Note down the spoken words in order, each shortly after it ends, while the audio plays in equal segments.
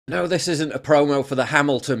No, this isn't a promo for the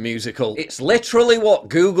Hamilton musical. It's literally what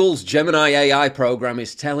Google's Gemini AI program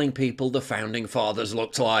is telling people the founding fathers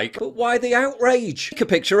looked like. But why the outrage? Make a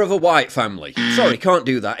picture of a white family. Sorry, can't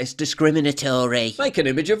do that. It's discriminatory. Make an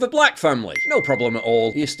image of a black family. No problem at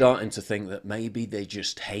all. You're starting to think that maybe they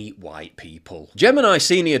just hate white people. Gemini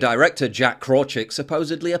senior director Jack Krawczyk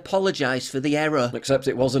supposedly apologised for the error. Except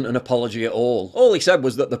it wasn't an apology at all. All he said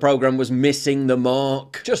was that the program was missing the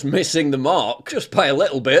mark. Just missing the mark? Just by a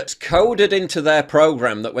little bit. It's coded into their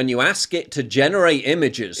program that when you ask it to generate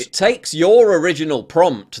images, it takes your original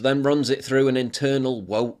prompt, then runs it through an internal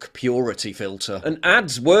woke purity filter, and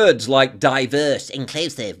adds words like diverse,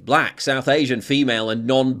 inclusive, black, South Asian, female, and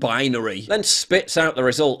non-binary, then spits out the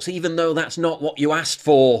results even though that's not what you asked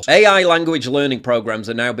for. AI language learning programs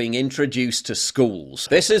are now being introduced to schools.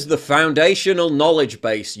 This is the foundational knowledge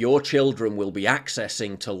base your children will be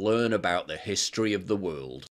accessing to learn about the history of the world.